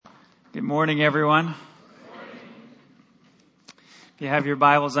Good morning, everyone. If you have your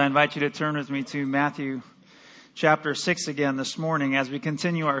Bibles, I invite you to turn with me to Matthew chapter 6 again this morning as we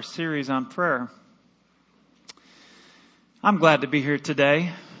continue our series on prayer. I'm glad to be here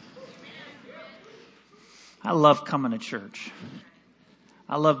today. I love coming to church.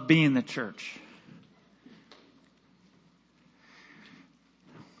 I love being the church.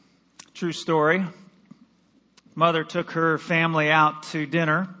 True story. Mother took her family out to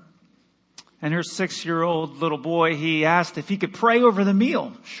dinner. And her 6-year-old little boy, he asked if he could pray over the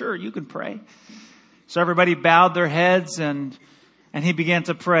meal. Sure, you can pray. So everybody bowed their heads and he began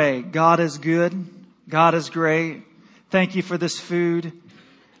to pray. God is good. God is great. Thank you for this food.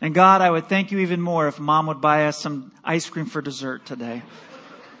 And God, I would thank you even more if Mom would buy us some ice cream for dessert today.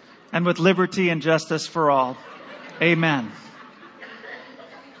 And with liberty and justice for all. Amen.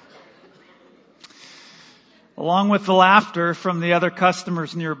 Along with the laughter from the other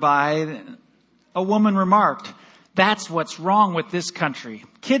customers nearby, a woman remarked, "That's what's wrong with this country.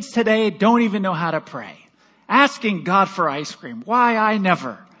 Kids today don't even know how to pray. Asking God for ice cream. Why, I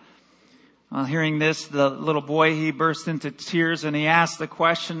never." Well, hearing this, the little boy, he burst into tears and he asked the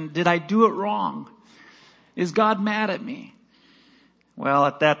question, "Did I do it wrong? Is God mad at me?" Well,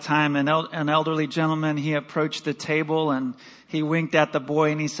 at that time, an elderly gentleman, he approached the table and he winked at the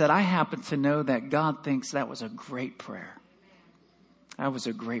boy and he said, "I happen to know that God thinks that was a great prayer." That was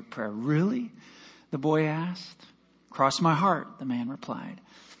a great prayer. "Really?" the boy asked. "Cross my heart," the man replied.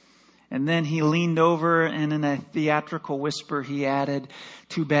 And then he leaned over and in a theatrical whisper, he added,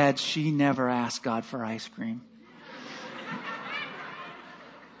 "Too bad she never asked God for ice cream."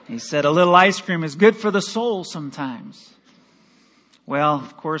 He said, "A little ice cream is good for the soul sometimes." Well,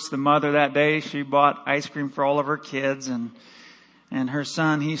 of course, the mother that day, she bought ice cream for all of her kids and her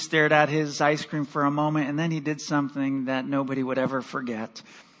son, he stared at his ice cream for a moment and then he did something that nobody would ever forget.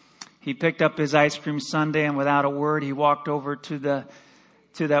 He picked up his ice cream sundae and without a word, he walked over to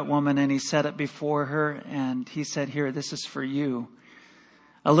that woman and he set it before her and he said, "Here, this is for you.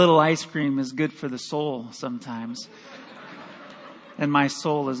 A little ice cream is good for the soul sometimes. And my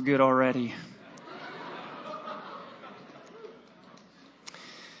soul is good already."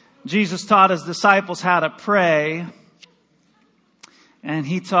 Jesus taught his disciples how to pray. And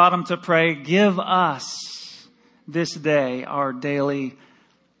he taught them to pray, "Give us this day our daily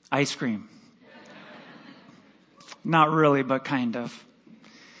ice cream." Not really, but kind of.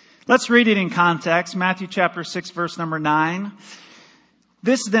 Let's read it in context. Matthew chapter 6, verse number 9.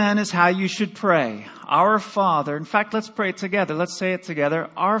 "This then is how you should pray. Our Father," in fact, let's pray it together. Let's say it together.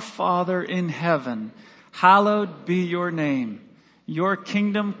 "Our Father in heaven, hallowed be your name. Your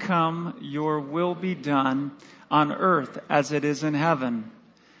kingdom come, your will be done on earth as it is in heaven.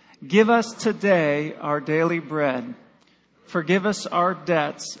 Give us today our daily bread. Forgive us our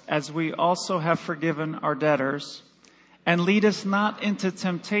debts as we also have forgiven our debtors. And lead us not into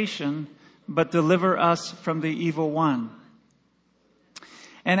temptation, but deliver us from the evil one."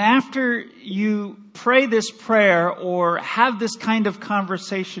 And after you pray this prayer or have this kind of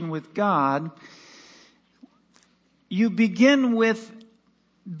conversation with God, you begin with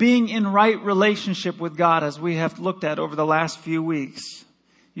being in right relationship with God, as we have looked at over the last few weeks.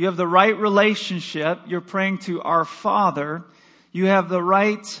 You have the right relationship. You're praying to our Father. You have the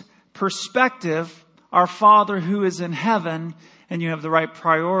right perspective, our Father who is in heaven, and you have the right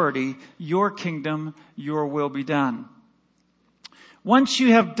priority, your kingdom, your will be done. Once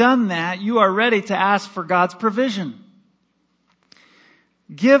you have done that, you are ready to ask for God's provision.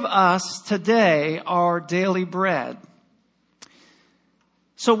 Give us today our daily bread.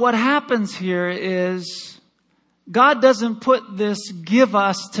 So what happens here is God doesn't put this "give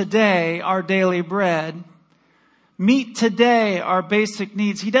us today our daily bread," meet today our basic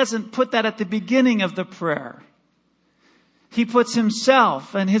needs. He doesn't put that at the beginning of the prayer. He puts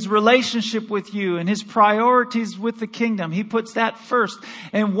himself and his relationship with you and his priorities with the kingdom. He puts that first.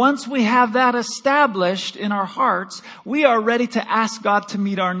 And once we have that established in our hearts, we are ready to ask God to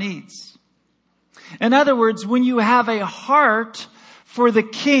meet our needs. In other words, when you have a heart for the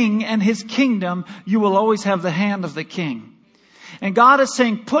King and his kingdom, you will always have the hand of the King. And God is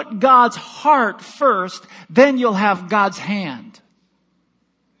saying, put God's heart first, then you'll have God's hand.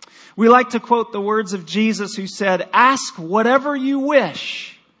 We like to quote the words of Jesus who said, "Ask whatever you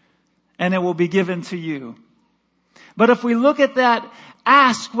wish, and it will be given to you." But if we look at that,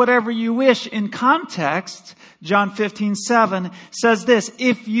 "ask whatever you wish" in context, John 15:7 says this,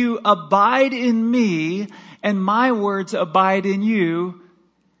 "If you abide in me, and my words abide in you,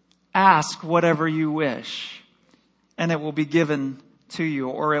 ask whatever you wish, and it will be given to you,"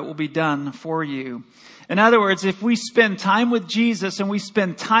 or it will be done for you. In other words, if we spend time with Jesus and we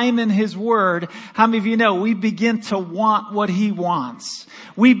spend time in His Word, how many of you know we begin to want what He wants?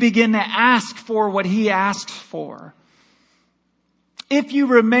 We begin to ask for what He asks for. If you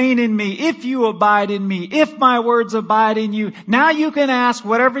remain in me, if you abide in me, if my words abide in you, now you can ask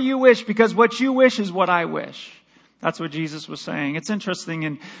whatever you wish, because what you wish is what I wish. That's what Jesus was saying. It's interesting,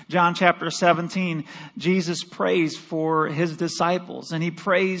 in John chapter 17, Jesus prays for His disciples, and He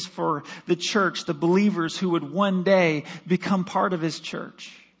prays for the church, the believers who would one day become part of His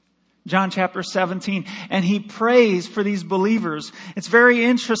church. John chapter 17, and He prays for these believers. It's very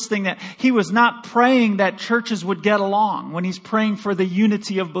interesting that He was not praying that churches would get along when He's praying for the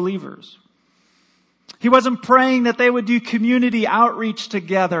unity of believers. He wasn't praying that they would do community outreach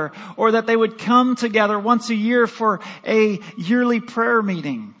together, or that they would come together once a year for a yearly prayer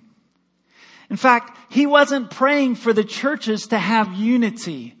meeting. In fact, He wasn't praying for the churches to have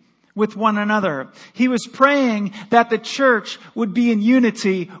unity with one another. He was praying that the church would be in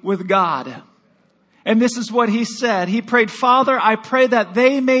unity with God. And this is what He said. He prayed, Father, I pray that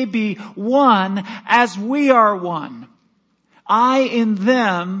they may be one as we are one. I in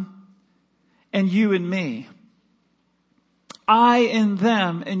them, and you and me. I in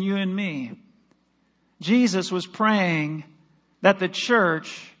them and you and me. Jesus was praying that the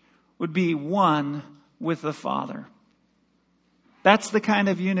church would be one with the Father. That's the kind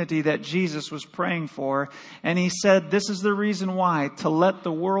of unity that Jesus was praying for. And He said, this is the reason why, to let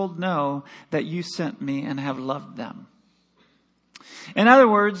the world know that you sent me and have loved them. In other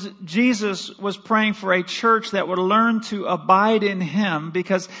words, Jesus was praying for a church that would learn to abide in Him,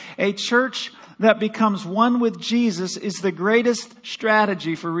 because a church that becomes one with Jesus is the greatest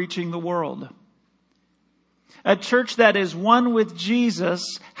strategy for reaching the world. A church that is one with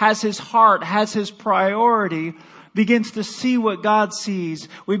Jesus, has His heart, has His priority, begins to see what God sees.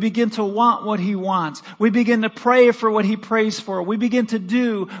 We begin to want what He wants. We begin to pray for what He prays for. We begin to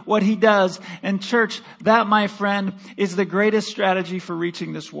do what He does. And church, that, my friend, is the greatest strategy for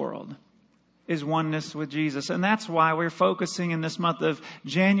reaching this world, is oneness with Jesus. And that's why we're focusing in this month of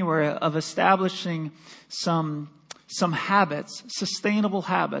January of establishing some habits, sustainable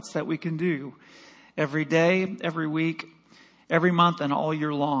habits that we can do every day, every week, every month, and all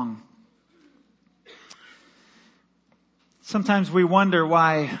year long. Sometimes we wonder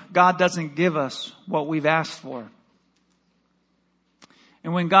why God doesn't give us what we've asked for.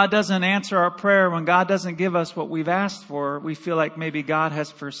 And when God doesn't answer our prayer, when God doesn't give us what we've asked for, we feel like maybe God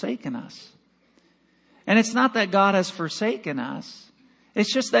has forsaken us. And it's not that God has forsaken us.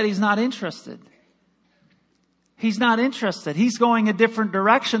 It's just that He's not interested. He's not interested. He's going a different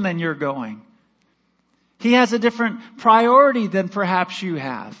direction than you're going. He has a different priority than perhaps you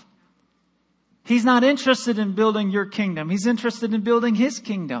have. He's not interested in building your kingdom. He's interested in building His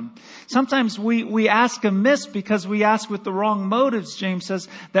kingdom. Sometimes we ask amiss because we ask with the wrong motives, James says,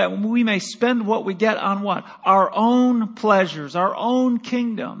 that we may spend what we get on what? Our own pleasures, our own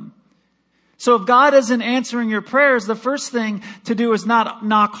kingdom. So if God isn't answering your prayers, the first thing to do is not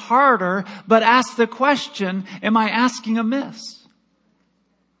knock harder, but ask the question, am I asking amiss?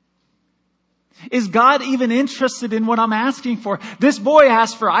 Is God even interested in what I'm asking for? This boy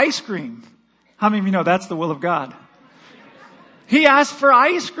asked for ice cream. How many of you know that's the will of God? He asked for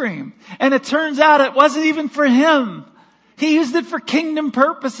ice cream. And it turns out it wasn't even for him. He used it for kingdom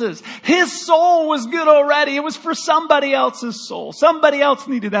purposes. His soul was good already. It was for somebody else's soul. Somebody else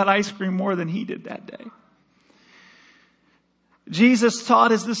needed that ice cream more than he did that day. Jesus taught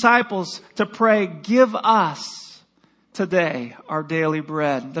His disciples to pray, give us today our daily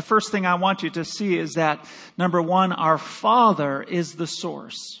bread. The first thing I want you to see is that, number one, our Father is the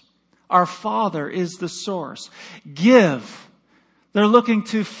source. Our Father is the source. Give. They're looking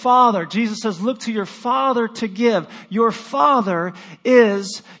to Father. Jesus says, look to your Father to give. Your Father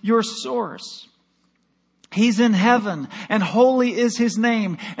is your source. He's in heaven and holy is His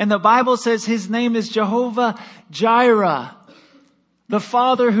name. And the Bible says His name is Jehovah Jireh. The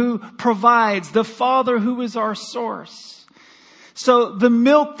Father who provides. The Father who is our source. So the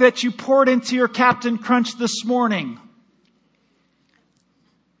milk that you poured into your Captain Crunch this morning,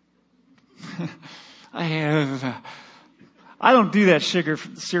 I don't do that sugar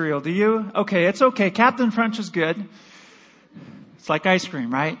cereal, do you? Okay, it's okay. Captain Crunch is good. It's like ice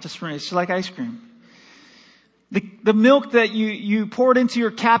cream, right? It's just like ice cream. The milk that you poured into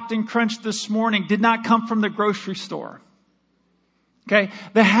your Captain Crunch this morning did not come from the grocery store. Okay?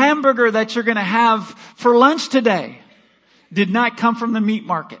 The hamburger that you're going to have for lunch today did not come from the meat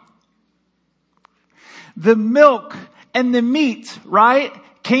market. The milk and the meat, right,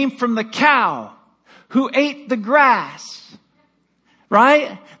 came from the cow who ate the grass.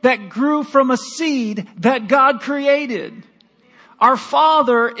 right? That grew from a seed that God created. Our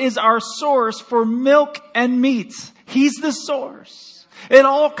Father is our source for milk and meat. He's the source. It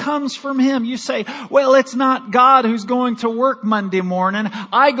all comes from Him. You say, well, it's not God who's going to work Monday morning.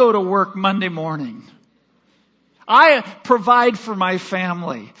 I go to work Monday morning. I provide for my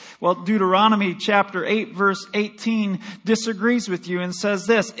family. Well, Deuteronomy chapter 8 verse 18 disagrees with you and says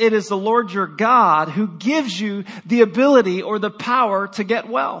this: it is the Lord your God who gives you the ability or the power to get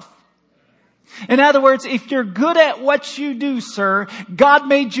wealth. In other words, if you're good at what you do, sir, God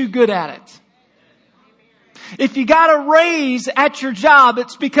made you good at it. If you got a raise at your job,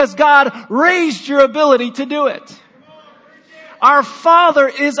 it's because God raised your ability to do it. Our Father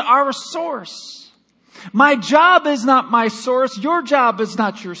is our source. My job is not my source. Your job is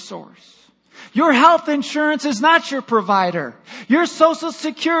not your source. Your health insurance is not your provider. Your Social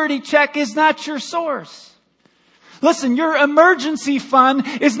Security check is not your source. Listen, your emergency fund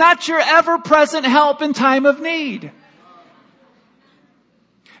is not your ever-present help in time of need.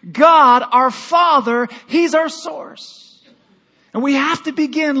 God, our Father, He's our source. And we have to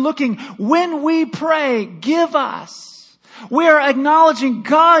begin looking, when we pray, give us. We are acknowledging,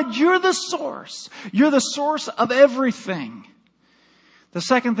 God, you're the source. You're the source of everything. The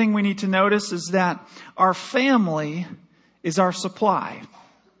second thing we need to notice is that our family is our supply.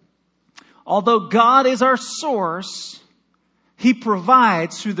 Although God is our source, He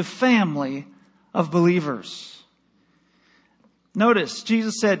provides through the family of believers. Notice,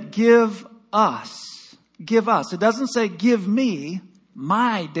 Jesus said, give us. Give us. It doesn't say give me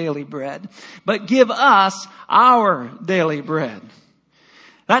my daily bread, but give us our daily bread.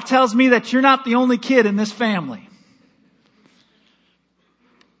 That tells me that you're not the only kid in this family.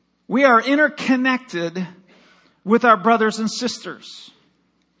 We are interconnected with our brothers and sisters.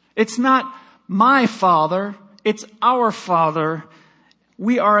 It's not my father, it's our Father.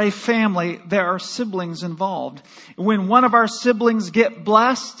 We are a family. There are siblings involved. When one of our siblings get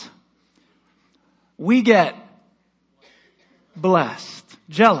blessed, we get blessed,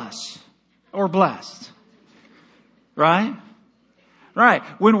 jealous, or blessed. Right? Right.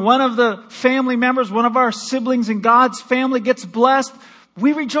 When one of the family members, one of our siblings in God's family gets blessed,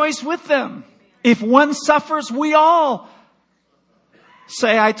 we rejoice with them. If one suffers, we all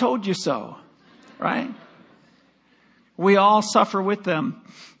say, I told you so. Right? We all suffer with them.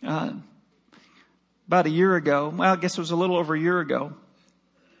 About a year ago, well, I guess it was a little over a year ago,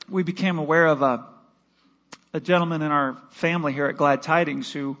 we became aware of a gentleman in our family here at Glad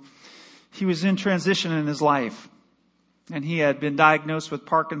Tidings who he was in transition in his life. And he had been diagnosed with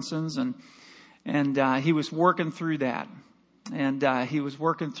Parkinson's and he was working through that. And he was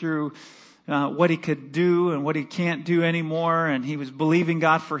working through what he could do and what he can't do anymore. And he was believing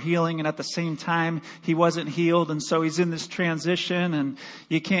God for healing. And at the same time, he wasn't healed. And so he's in this transition and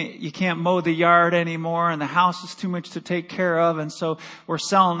you can't mow the yard anymore. And the house is too much to take care of. And so we're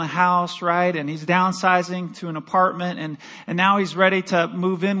selling the house, right? And he's downsizing to an apartment. And now he's ready to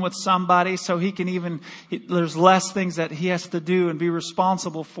move in with somebody so he can there's less things that he has to do and be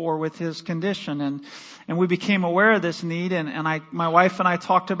responsible for with his condition. And we became aware of this need and my wife and I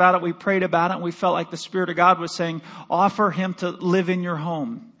talked about it. We prayed about it and we felt like the Spirit of God was saying, offer him to live in your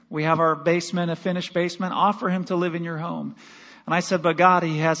home. We have our basement, a finished basement. Offer him to live in your home. And I said, but God,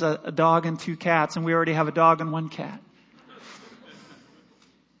 he has a dog and 2 cats and we already have a dog and 1 cat.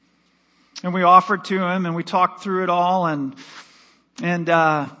 And we offered to him and we talked through it all and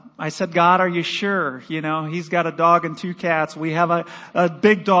I said, God, are you sure? You know, he's got a dog and 2 cats. We have a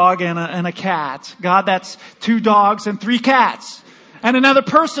big dog and a cat. God, that's 2 dogs and 3 cats and another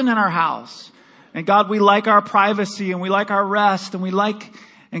person in our house. And God, we like our privacy and we like our rest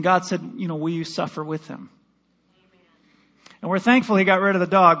and God said, you know, will you suffer with him? And we're thankful he got rid of the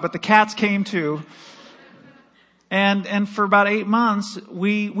dog, but the cats came too. And for about 8 months,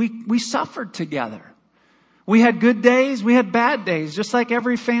 we suffered together. We had good days, we had bad days, just like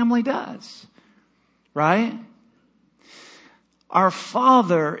every family does. Right? Our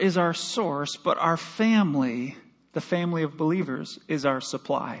Father is our source, but our family, the family of believers, is our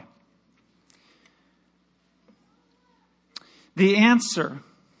supply. The answer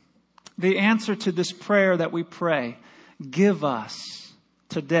to this prayer that we pray, give us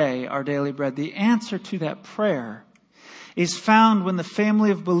today our daily bread. The answer to that prayer is found when the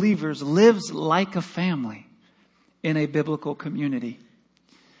family of believers lives like a family in a biblical community.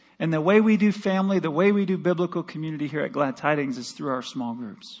 And the way we do family, the way we do biblical community here at Glad Tidings is through our small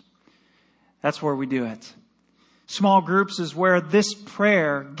groups. That's where we do it. Small groups is where this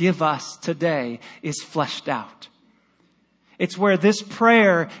prayer, give us today, is fleshed out. It's where this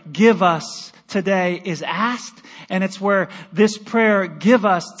prayer, give us today, is asked. And it's where this prayer, give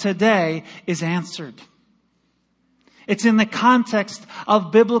us today, is answered. It's in the context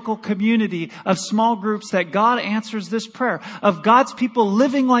of biblical community, of small groups, that God answers this prayer. Of God's people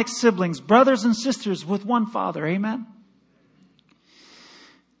living like siblings, brothers and sisters with one Father. Amen?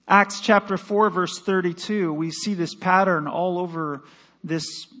 Acts chapter 4, verse 32, we see this pattern all over this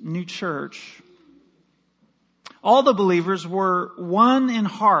new church. All the believers were one in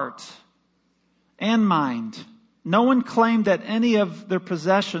heart and mind. No one claimed that any of their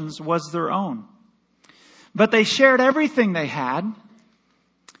possessions was their own. But they shared everything they had.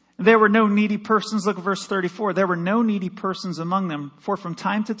 There were no needy persons. Look at verse 34. There were no needy persons among them, for from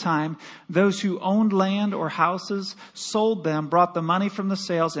time to time, those who owned land or houses sold them, brought the money from the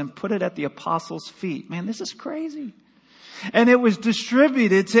sales, and put it at the apostles' feet. Man, this is crazy. And it was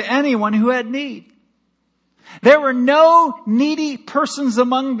distributed to anyone who had need. There were no needy persons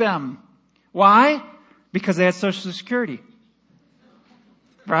among them. Why? Because they had Social Security.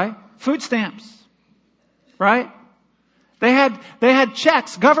 Right? Food stamps. Right? They had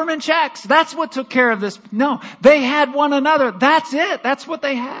checks, government checks. That's what took care of this. No, they had one another. That's it. That's what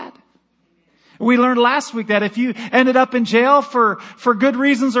they had. We learned last week that if you ended up in jail for good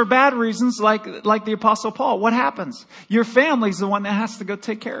reasons or bad reasons, like the Apostle Paul, what happens? Your family's the one that has to go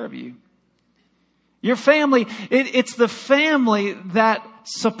take care of you. Your family, it's the family that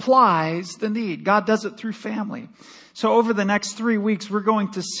supplies the need. God does it through family. So over the next 3 weeks, we're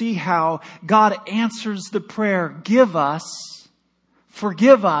going to see how God answers the prayer, give us,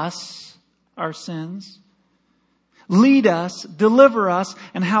 forgive us our sins, lead us, deliver us,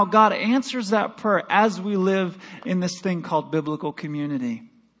 and how God answers that prayer as we live in this thing called biblical community.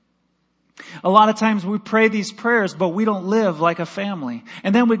 A lot of times we pray these prayers, but we don't live like a family.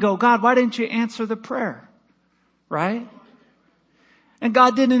 And then we go, God, why didn't you answer the prayer? Right? And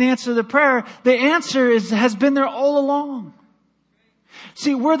God didn't answer the prayer. The answer has been there all along.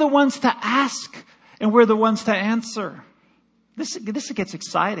 See, we're the ones to ask and we're the ones to answer. This gets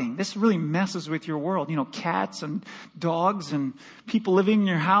exciting. This really messes with your world. You know, cats and dogs and people living in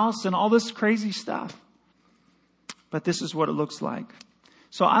your house and all this crazy stuff. But this is what it looks like.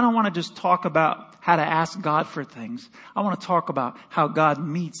 So I don't want to just talk about how to ask God for things. I want to talk about how God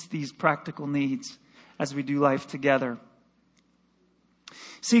meets these practical needs as we do life together.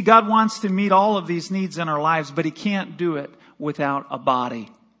 See, God wants to meet all of these needs in our lives, but He can't do it without a body.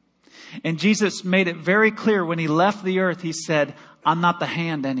 And Jesus made it very clear when He left the earth. He said, I'm not the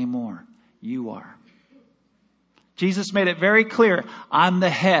hand anymore. You are. Jesus made it very clear. I'm the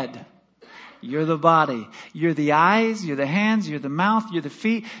head. You're the body. You're the eyes. You're the hands. You're the mouth. You're the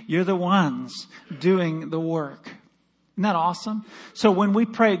feet. You're the ones doing the work. Isn't that awesome? So when we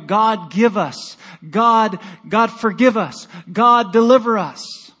pray, God give us, God forgive us, God deliver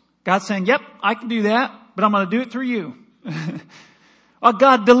us. God's saying, yep, I can do that, but I'm going to do it through you. Oh,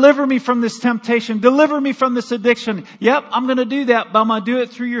 God, deliver me from this temptation. Deliver me from this addiction. Yep, I'm going to do that, but I'm going to do it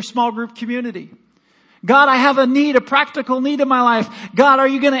through your small group community. God, I have a need, a practical need in my life. God, are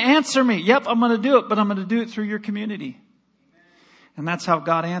you going to answer me? Yep, I'm going to do it, but I'm going to do it through your community. And that's how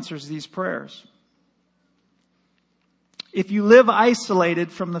God answers these prayers. If you live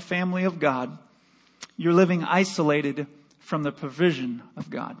isolated from the family of God, you're living isolated from the provision of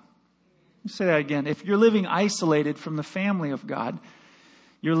God. Let me say that again. If you're living isolated from the family of God,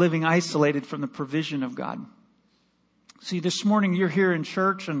 you're living isolated from the provision of God. See, this morning you're here in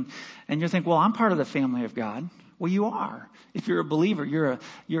church and you're thinking, well, I'm part of the family of God. Well, you are. If you're a believer,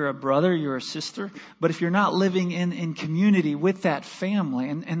 you're a brother, you're a sister. But if you're not living in community with that family,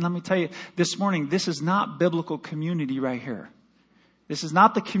 and let me tell you, this morning, this is not biblical community right here. This is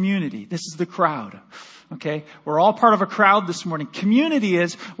not the community. This is the crowd. Okay? We're all part of a crowd this morning. Community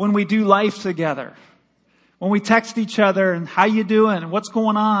is when we do life together. When we text each other and how you doing and what's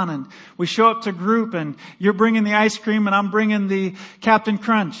going on, and we show up to group and you're bringing the ice cream and I'm bringing the Captain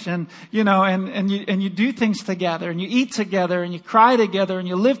Crunch, and you know, and you do things together and you eat together and you cry together and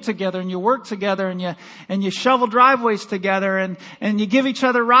you live together and you work together and you shovel driveways together and you give each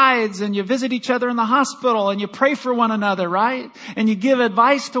other rides and you visit each other in the hospital and you pray for one another, right? And you give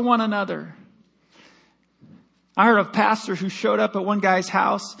advice to one another. I heard of a pastor who showed up at one guy's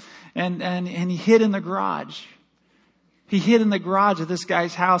house and he hid in the garage. He hid in the garage of this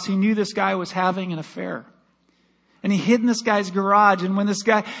guy's house. He knew this guy was having an affair. And he hid in this guy's garage. And when this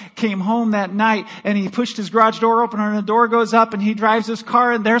guy came home that night and he pushed his garage door open and the door goes up and he drives his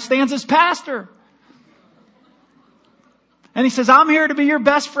car and there stands his pastor. And he says, I'm here to be your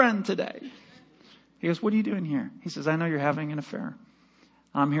best friend today. He goes, what are you doing here? He says, I know you're having an affair.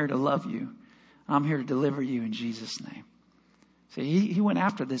 I'm here to love you. I'm here to deliver you in Jesus' name. See, he went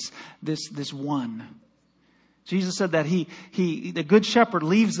after this one. Jesus said that the good shepherd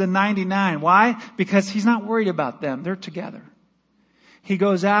leaves the 99. Why? Because he's not worried about them. They're together. He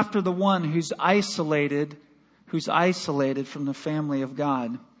goes after the one who's isolated from the family of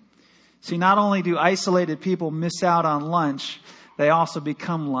God. See, not only do isolated people miss out on lunch, they also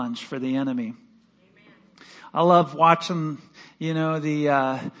become lunch for the enemy. I love watching,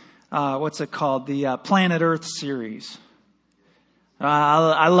 the what's it called? The Planet Earth series.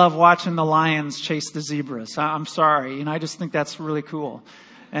 I love watching the lions chase the zebras. I'm sorry. I just think that's really cool.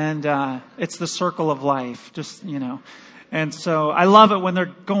 And it's the circle of life, And so I love it when they're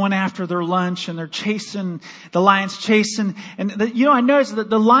going after their lunch and they're chasing, the lion's chasing. And, I noticed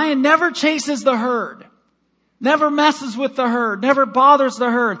that the lion never chases the herd. Never messes with the herd. Never bothers the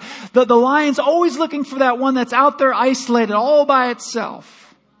herd. The lion's always looking for that one that's out there isolated all by itself.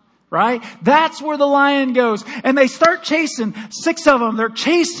 Right? That's where the lion goes. And they start chasing, 6 of them. They're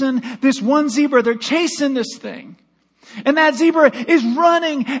chasing this one zebra. They're chasing this thing. And that zebra is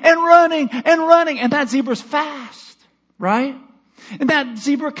running and running and running. And that zebra's fast. Right? And that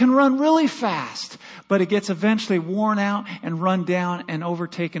zebra can run really fast. But it gets eventually worn out and run down and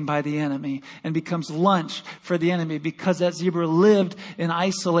overtaken by the enemy. And becomes lunch for the enemy. Because that zebra lived in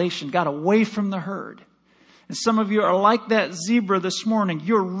isolation. Got away from the herd. And some of you are like that zebra this morning.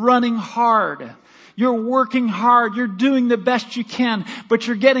 You're running hard. You're working hard. You're doing the best you can. But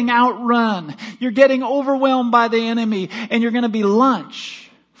you're getting outrun. You're getting overwhelmed by the enemy. And you're going to be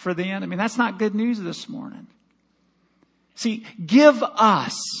lunch for the enemy. That's not good news this morning. See, give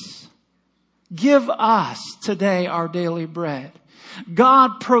us today our daily bread.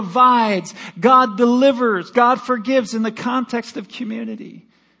 God provides. God delivers. God forgives in the context of community.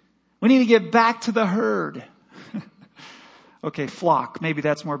 We need to get back to the herd. Okay, flock. Maybe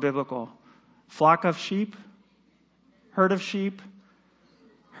that's more biblical. Flock of sheep? Herd of sheep?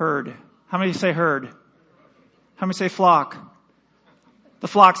 Herd. How many say herd? How many say flock? The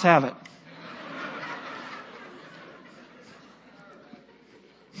flocks have it.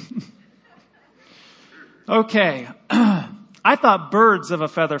 Okay. I thought birds of a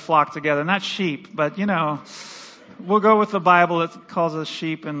feather flock together, not sheep. But, we'll go with the Bible that calls us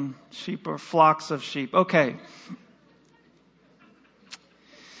sheep, and sheep are flocks of sheep. Okay.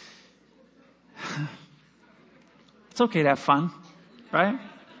 It's okay to have fun, right?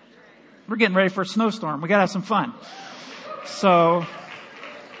 We're getting ready for a snowstorm. We got to have some fun. So,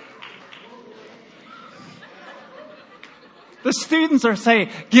 the students are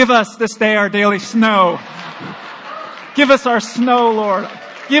saying, give us this day our daily snow. Give us our snow, Lord.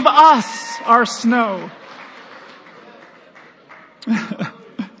 Give us our snow.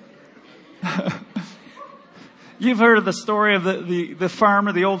 You've heard of the story of the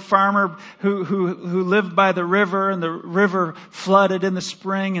farmer, the old farmer who lived by the river, and the river flooded in the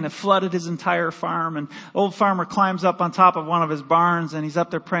spring and it flooded his entire farm. And old farmer climbs up on top of one of his barns and he's up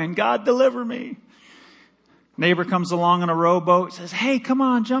there praying, God, deliver me. Neighbor comes along in a rowboat, says, hey, come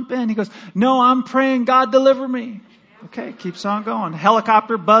on, jump in. He goes, no, I'm praying, God, deliver me. Okay, keeps on going.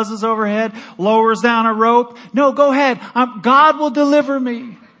 Helicopter buzzes overhead, lowers down a rope. No, go ahead. God will deliver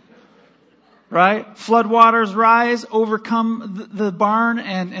me. Right? Floodwaters rise, overcome the barn,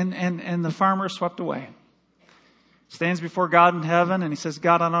 and the farmer is swept away. Stands before God in heaven, and he says,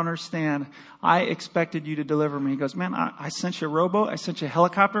 God, I don't understand. I expected you to deliver me. He goes, man, I sent you a rowboat. I sent you a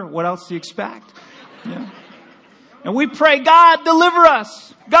helicopter. What else do you expect? Yeah. And we pray, God, deliver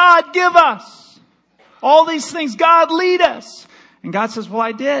us. God, give us. All these things, God, lead us. And God says, well,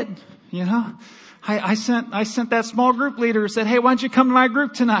 I did. I sent that small group leader who said, hey, why don't you come to my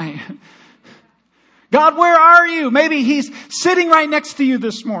group tonight? God, where are you? Maybe he's sitting right next to you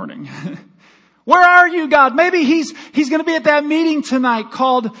this morning. Where are you, God? Maybe he's going to be at that meeting tonight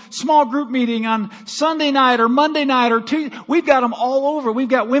called small group meeting on Sunday night or Monday night or Tuesday. We've got them all over. We've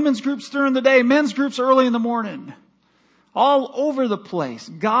got women's groups during the day, men's groups early in the morning. All over the place.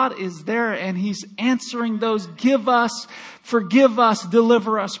 God is there and he's answering those give us, forgive us,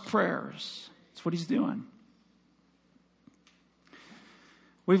 deliver us prayers. That's what he's doing.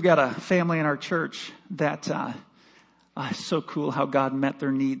 We've got a family in our church that it's so cool how God met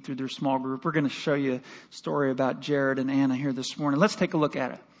their need through their small group. We're going to show you a story about Jared and Anna here this morning. Let's take a look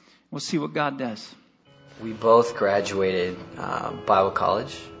at it. We'll see what God does. We both graduated Bible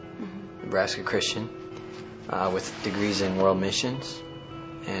college, Nebraska Christian, with degrees in world missions,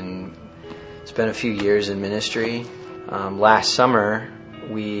 and spent a few years in ministry. Last summer,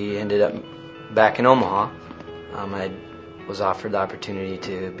 we ended up back in Omaha. I was offered the opportunity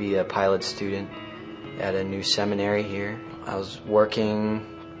to be a pilot student at a new seminary here. I was working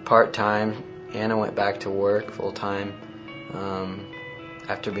part-time. Anna went back to work full-time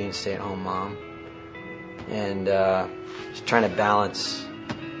after being a stay-at-home mom. And just trying to balance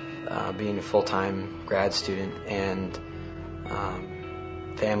being a full-time grad student and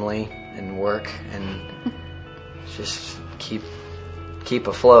family and work, and just keep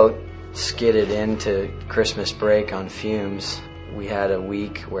afloat. Skidded into Christmas break on fumes. We had a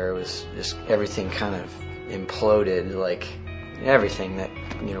week where it was just everything kind of imploded, like everything that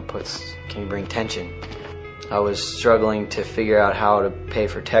can bring tension. I was struggling to figure out how to pay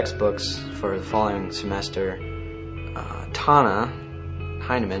for textbooks for the following semester. Tana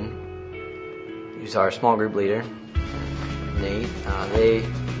Heineman, who's our small group leader, Nate,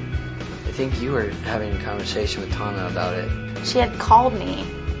 I think you were having a conversation with Tana about it. She had called me,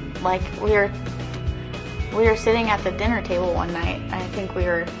 like we were sitting at the dinner table one night. I think we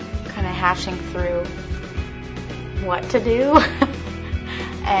were kind of hashing through what to do.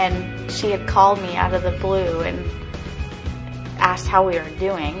 And she had called me out of the blue and asked how we were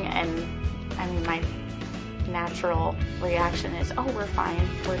doing. And I mean, my natural reaction is, oh, we're fine.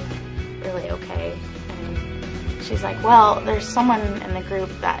 We're really okay. And she's like, well, there's someone in the group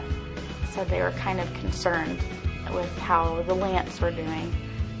that said they were kind of concerned with how the Lance were doing.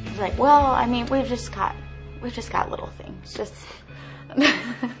 She's like, well, I mean, we've just got little things, just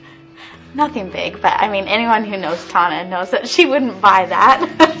nothing big. But I mean, anyone who knows Tana knows that she wouldn't buy that.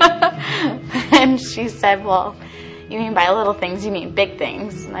 And she said, well, you mean by little things, you mean big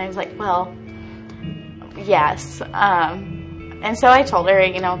things. And I was like, well, yes. And so I told her,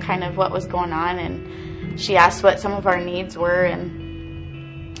 kind of what was going on, and she asked what some of our needs were, and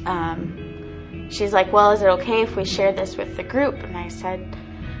she's like, well, is it okay if we share this with the group? And I said,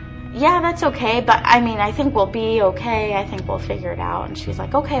 yeah, that's okay, but I mean, I think we'll be okay. I think we'll figure it out. And she's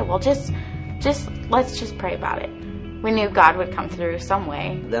like, okay, well, just let's just pray about it. We knew God would come through some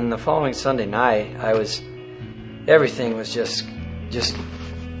way. Then the following Sunday night, everything was just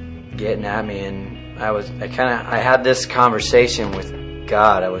getting at me, and I had this conversation with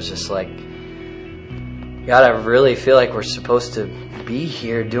God. I was just like, God, I really feel like we're supposed to be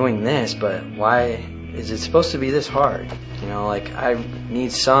here doing this, but why is it supposed to be this hard? I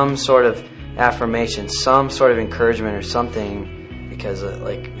need some sort of affirmation, some sort of encouragement or something, because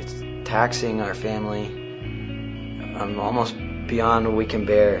it's taxing our family. I'm almost beyond what we can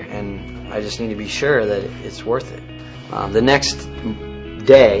bear, and I just need to be sure that it's worth it. The next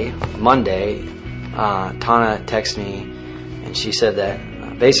day, Monday, Tana texted me, and she said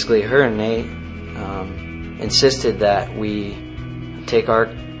that basically her and Nate insisted that we take our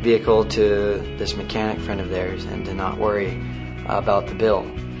vehicle to this mechanic friend of theirs and to not worry about the bill.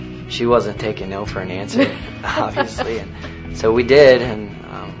 She wasn't taking no for an answer, obviously, and so we did, and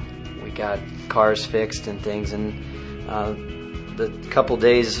we got cars fixed and things. And the couple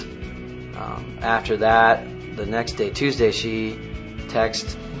days after that, the next day, Tuesday, she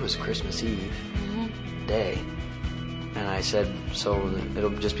texted. It was Christmas Eve day, and I said, so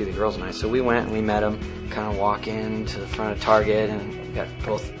it'll just be the girls' night. So we went and we met them, kind of walk in to the front of Target, and we got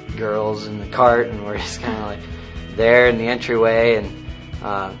both girls in the cart, and we're just kind of like there in the entryway, and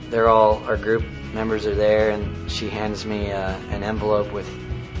they're all, our group members are there, and she hands me an envelope with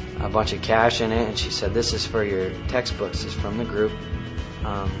a bunch of cash in it, and she said, this is for your textbooks. This is from the group.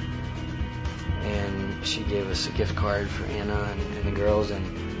 And she gave us a gift card for Anna and the girls, and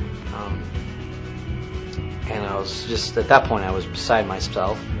I was just, at that point, I was beside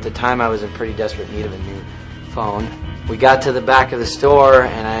myself. At the time, I was in pretty desperate need of a new phone. We got to the back of the store,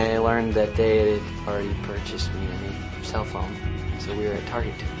 and I learned that they had already purchased me a new cell phone. So we were at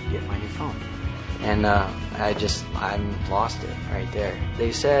Target to get my new phone. And I lost it right there.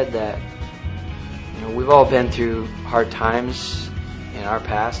 They said that, we've all been through hard times in our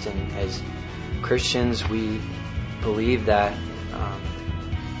past, and as Christians, we believe that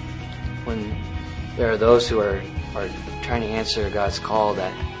when there are those who are trying to answer God's call,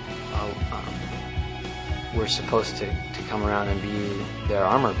 that we're supposed to come around and be their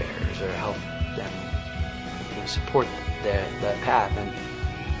armor bearers, or help them support that path.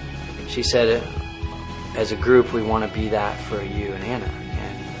 And she said, as a group, we want to be that for you and Anna,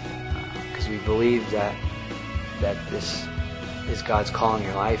 and because we believe that this is God's call in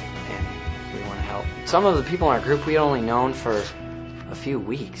your life, and we want to help. Some of the people in our group we had only known for a few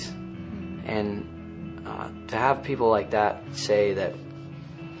weeks, and to have people like that say that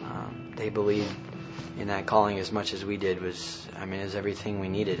they believe in that calling as much as we did is everything we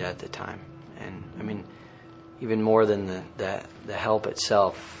needed at the time. And even more than the help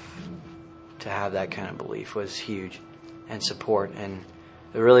itself, to have that kind of belief was huge, and support, and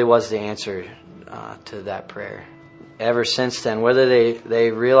it really was the answer to that prayer. Ever since then, whether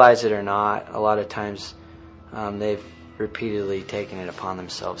they realize it or not, a lot of times they've repeatedly taken it upon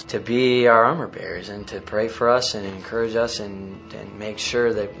themselves to be our armor bearers and to pray for us and encourage us and make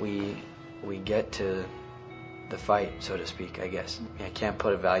sure that we get to the fight, so to speak, I guess. I can't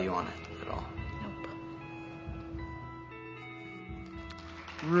put a value on it at all.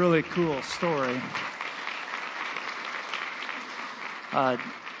 Really cool story.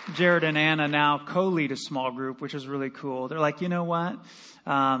 Jared and Anna now co-lead a small group, which is really cool. They're like, you know what?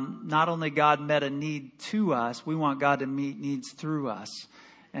 Not only God met a need to us, we want God to meet needs through us.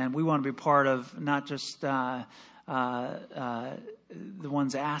 And we want to be part of not just the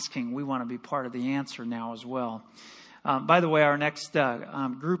ones asking, we want to be part of the answer now as well. By the way, our next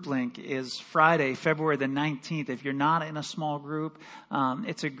group link is Friday, February the 19th. If you're not in a small group,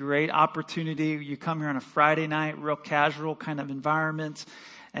 it's a great opportunity. You come here on a Friday night, real casual kind of environment.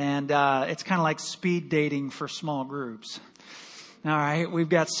 And it's kind of like speed dating for small groups. All right, we've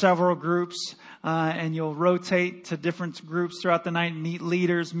got several groups, and you'll rotate to different groups throughout the night, meet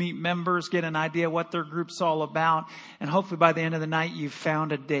leaders, meet members, get an idea what their group's all about. And hopefully by the end of the night, you've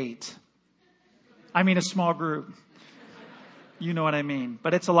found a date. I mean, a small group. You know what I mean.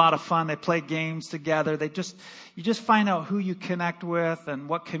 But it's a lot of fun. They play games together. You just find out who you connect with and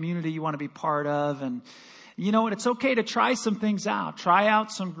what community you want to be part of. And you know what? It's okay to try some things out. Try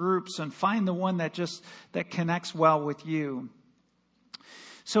out some groups and find the one that connects well with you.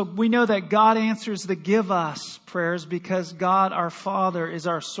 So we know that God answers the give us prayers because God, our Father, is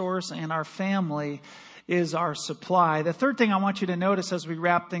our source and our family is our supply. The third thing I want you to notice as we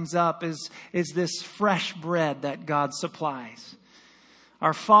wrap things up is this fresh bread that God supplies.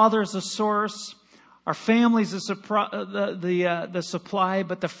 Our Father is the source. Our family is the supply,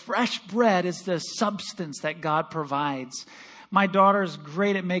 but the fresh bread is the substance that God provides. My daughter is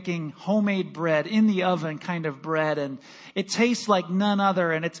great at making homemade bread, in the oven kind of bread, and it tastes like none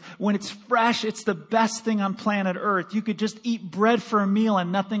other. And when it's fresh, it's the best thing on planet Earth. You could just eat bread for a meal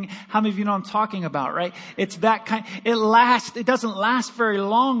and nothing. How many of you know what I'm talking about, right? It's that kind. It doesn't last very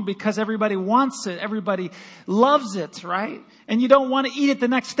long because everybody wants it. Everybody loves it, right? And you don't want to eat it the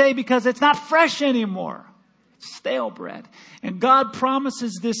next day because it's not fresh anymore. It's stale bread. And God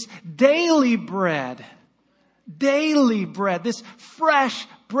promises this daily bread. Daily bread, this fresh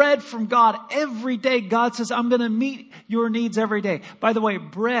bread from God every day. God says, I'm going to meet your needs every day. By the way,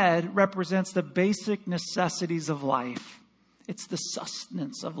 bread represents the basic necessities of life. It's the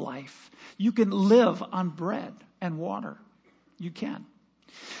sustenance of life. You can live on bread and water. You can.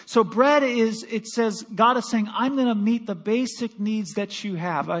 So bread it says, God is saying, I'm going to meet the basic needs that you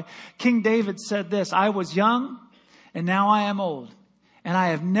have. King David said this, I was young and now I am old, and I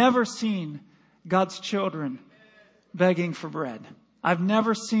have never seen God's children begging for bread. I've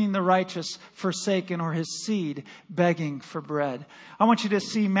never seen the righteous forsaken or his seed begging for bread. I want you to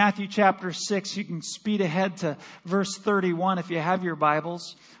see Matthew chapter 6. You can speed ahead to verse 31 if you have your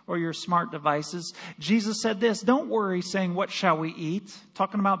Bibles or your smart devices. Jesus said this, don't worry saying, what shall we eat?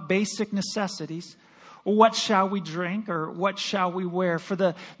 Talking about basic necessities. Or what shall we drink? Or what shall we wear? For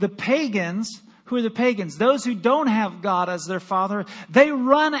the pagans, who are the pagans? Those who don't have God as their Father,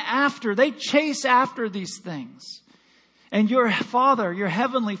 they chase after these things. And your Father, your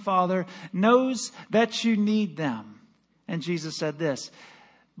Heavenly Father, knows that you need them. And Jesus said this,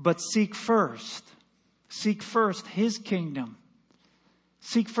 but seek first His kingdom.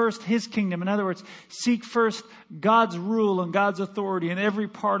 Seek first His kingdom. In other words, seek first God's rule and God's authority in every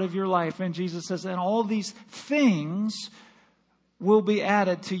part of your life. And Jesus says, and all these things will be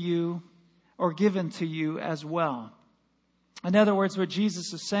added to you or given to you as well. In other words, what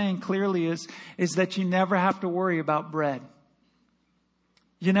Jesus is saying clearly is that you never have to worry about bread.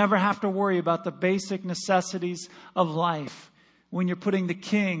 You never have to worry about the basic necessities of life when you're putting the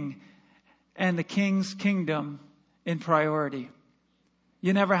King and the King's kingdom in priority.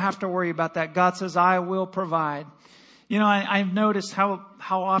 You never have to worry about that. God says, I will provide. You know, I've noticed how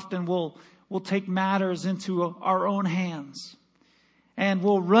often we'll take matters into our own hands. And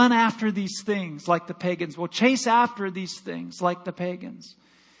we'll run after these things like the pagans. We'll chase after these things like the pagans.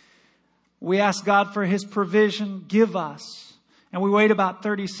 We ask God for His provision, give us. And we wait about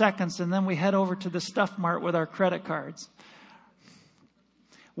 30 seconds and then we head over to the Stuff Mart with our credit cards.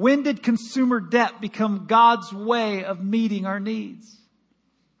 When did consumer debt become God's way of meeting our needs?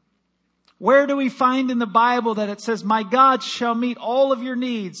 Where do we find in the Bible that it says, my God shall meet all of your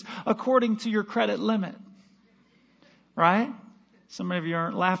needs according to your credit limit? Right? Some of you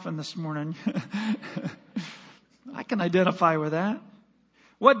aren't laughing this morning. I can identify with that.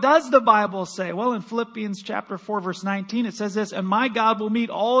 What does the Bible say? Well, in Philippians chapter 4, verse 19, it says this, and my God will meet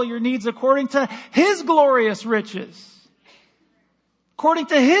all your needs according to His glorious riches. According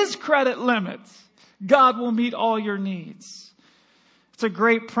to His credit limits. God will meet all your needs. It's a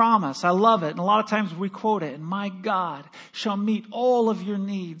great promise. I love it. And a lot of times we quote it. And my God shall meet all of your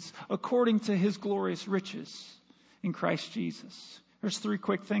needs according to his glorious riches in Christ Jesus. There's 3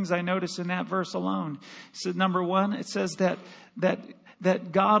 quick things I notice in that verse alone. It said, number 1, it says that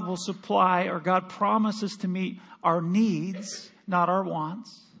God will supply, or God promises to meet our needs, not our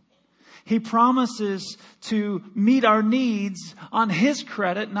wants. He promises to meet our needs on his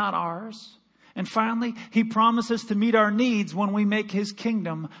credit, not ours. And finally, he promises to meet our needs when we make his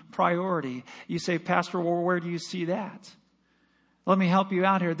kingdom priority. You say, Pastor, well, where do you see that? Let me help you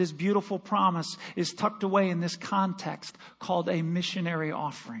out here. This beautiful promise is tucked away in this context called a missionary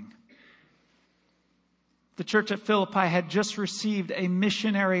offering. The church at Philippi had just received a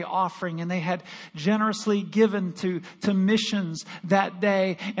missionary offering, and they had generously given to missions that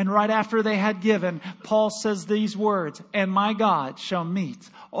day. And right after they had given, Paul says these words, and my God shall meet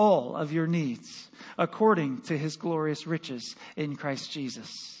all of your needs according to his glorious riches in Christ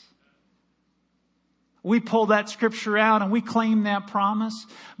Jesus. We pull that scripture out and we claim that promise,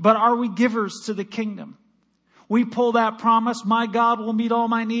 but are we givers to the kingdom? We pull that promise, my God will meet all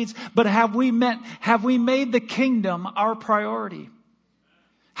my needs, but have we made the kingdom our priority?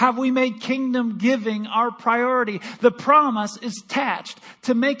 Have we made kingdom giving our priority? The promise is attached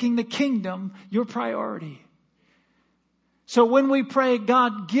to making the kingdom your priority. So when we pray,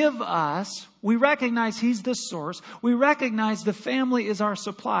 God, give us, we recognize he's the source. We recognize the family is our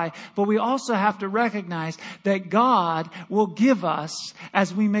supply. But we also have to recognize that God will give us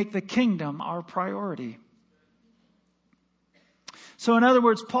as we make the kingdom our priority. So in other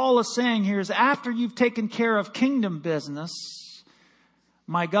words, Paul is saying here is after you've taken care of kingdom business,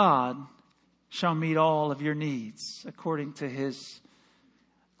 my God shall meet all of your needs according to his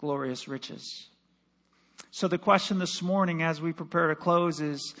glorious riches. So the question this morning as we prepare to close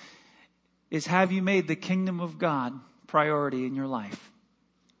is have you made the kingdom of God priority in your life?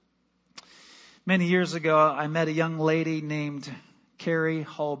 Many years ago, I met a young lady named Carrie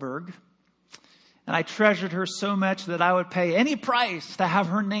Hallberg. And I treasured her so much that I would pay any price to have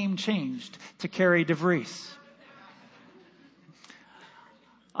her name changed to Carrie DeVries.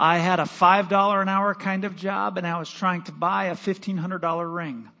 I had a $5 an hour kind of job, and I was trying to buy a $1,500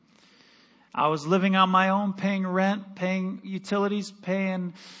 ring. I was living on my own, paying rent, paying utilities,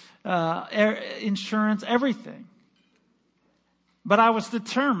 paying insurance, everything. But I was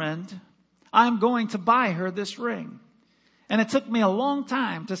determined, I'm going to buy her this ring. And it took me a long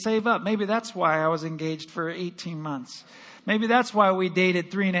time to save up. Maybe that's why I was engaged for 18 months. Maybe that's why we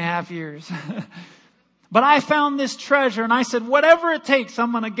dated 3.5 years. But I found this treasure and I said, whatever it takes,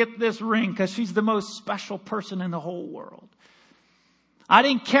 I'm going to get this ring because she's the most special person in the whole world. I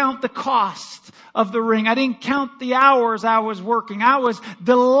didn't count the cost of the ring. I didn't count the hours I was working. I was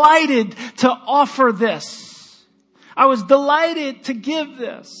delighted to offer this. I was delighted to give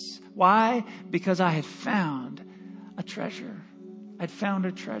this. Why? Because I had found a treasure. I'd found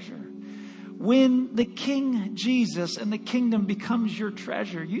a treasure. When the King Jesus and the kingdom becomes your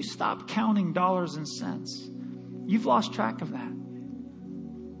treasure, you stop counting dollars and cents. You've lost track of that.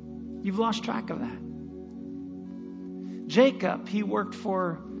 You've lost track of that. Jacob, he worked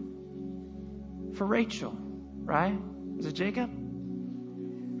for Rachel, right? Was it Jacob?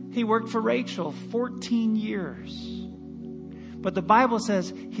 He worked for Rachel 14 years. But the Bible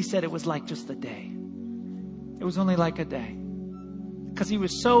says, he said it was like just a day. It was only like a day. Because he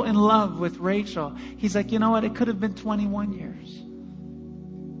was so in love with Rachel. He's like, you know what? It could have been 21 years.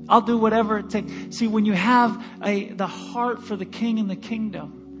 I'll do whatever it takes. See, when you have the heart for the king and the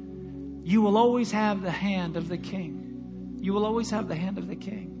kingdom, you will always have the hand of the king. You will always have the hand of the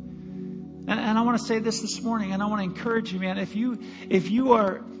king. And I want to say this morning, and I want to encourage you, man. If you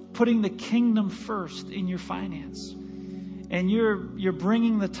are putting the kingdom first in your finance, and you're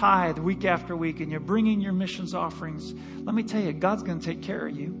bringing the tithe week after week, and you're bringing your missions offerings, let me tell you, God's going to take care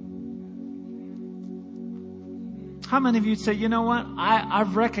of you. How many of you say, you know what?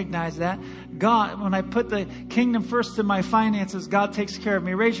 I've recognized that. God, when I put the kingdom first in my finances, God takes care of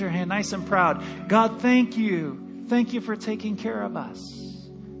me. Raise your hand, nice and proud. God, thank you. Thank you for taking care of us.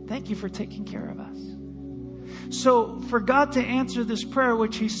 Thank you for taking care of us. So for God to answer this prayer,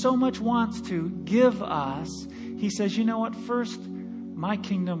 which he so much wants to give us, he says, you know what? First, my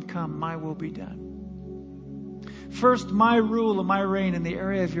kingdom come, my will be done. First, my rule and my reign in the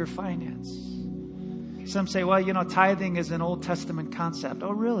area of your finance. Some say, well, you know, tithing is an Old Testament concept.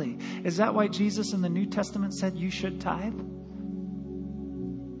 Oh, really? Is that why Jesus in the New Testament said you should tithe?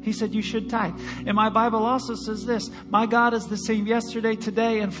 He said you should tithe. And my Bible also says this, my God is the same yesterday,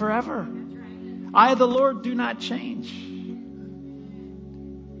 today, and forever. I, the Lord, do not change.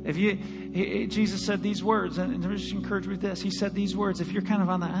 Jesus said these words, and I'm just encouraged with this. He said these words. If you're kind of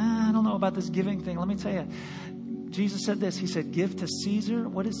on the, I don't know about this giving thing, let me tell you. Jesus said this. He said, give to Caesar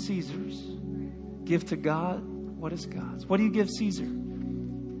what is Caesar's. Give to God what is God's. What do you give Caesar?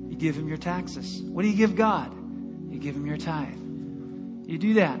 You give him your taxes. What do you give God? You give him your tithe. You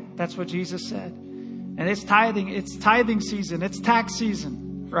do that. That's what Jesus said. And it's tithing. It's tithing season. It's tax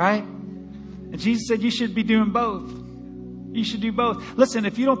season, right? And Jesus said you should be doing both. You should do both. Listen,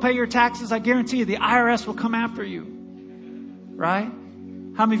 if you don't pay your taxes, I guarantee you the IRS will come after you. Right?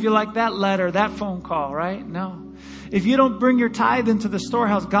 How many of you like that letter, that phone call, right? No. If you don't bring your tithe into the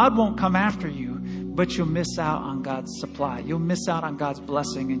storehouse, God won't come after you, but you'll miss out on God's supply. You'll miss out on God's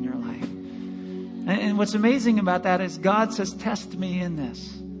blessing in your life. And what's amazing about that is God says, test me in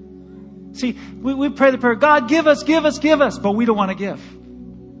this. See, we pray the prayer, God, give us, give us, give us, but we don't want to give.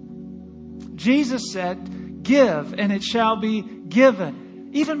 Jesus said, give, and it shall be given,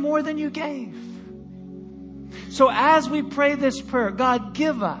 even more than you gave. So as we pray this prayer, God,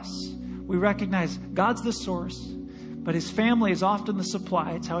 give us, we recognize God's the source, but His family is often the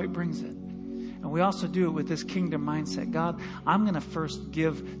supply. It's how He brings it. And we also do it with this kingdom mindset. God, I'm going to first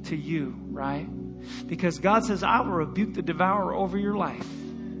give to you, right? Because God says, I will rebuke the devourer over your life.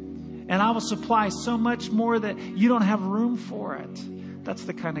 And I will supply so much more that you don't have room for it. That's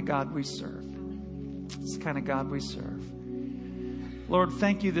the kind of God we serve. It's the kind of God we serve. Lord,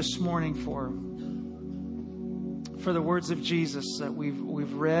 thank you this morning for the words of Jesus that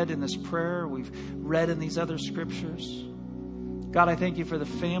we've read in this prayer. We've read in these other scriptures. God, I thank you for the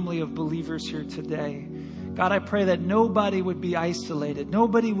family of believers here today. God, I pray that nobody would be isolated.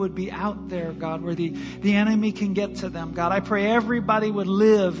 Nobody would be out there, God, where the enemy can get to them. God, I pray everybody would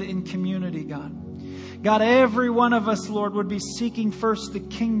live in community, God. God, every one of us, Lord, would be seeking first the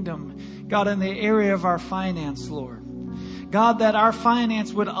kingdom, God, in the area of our finance, Lord. God, that our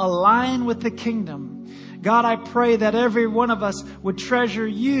finance would align with the kingdom. God, I pray that every one of us would treasure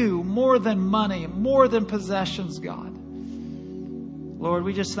you more than money, more than possessions, God. Lord,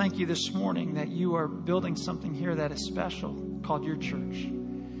 we just thank you this morning that you are building something here that is special called your church.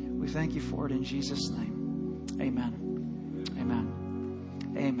 We thank you for it in Jesus' name. Amen.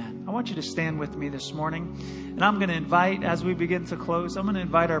 Amen. Amen. I want you to stand with me this morning. And I'm going to invite, as we begin to close, I'm going to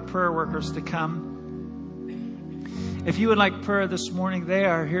invite our prayer workers to come. If you would like prayer this morning, they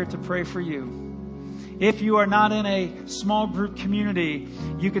are here to pray for you. If you are not in a small group community,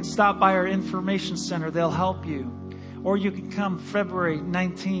 you can stop by our information center. They'll help you. Or you can come February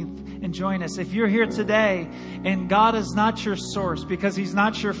 19th and join us. If you're here today and God is not your source because He's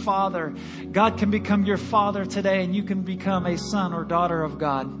not your Father, God can become your Father today and you can become a son or daughter of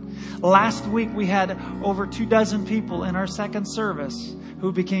God. Last week we had over 24 people in our second service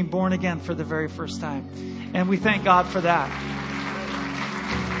who became born again for the very first time. And we thank God for that.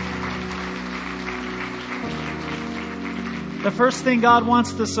 The first thing God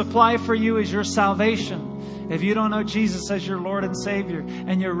wants to supply for you is your salvation. If you don't know Jesus as your Lord and Savior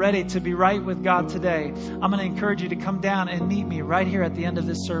and you're ready to be right with God today, I'm going to encourage you to come down and meet me right here at the end of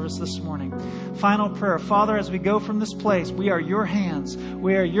this service this morning. Final prayer. Father, as we go from this place, we are your hands.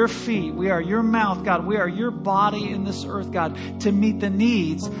 We are your feet. We are your mouth, God. We are your body in this earth, God, to meet the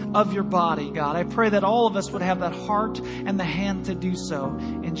needs of your body, God. I pray that all of us would have that heart and the hand to do so.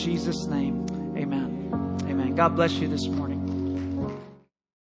 In Jesus' name, amen. Amen. God bless you this morning.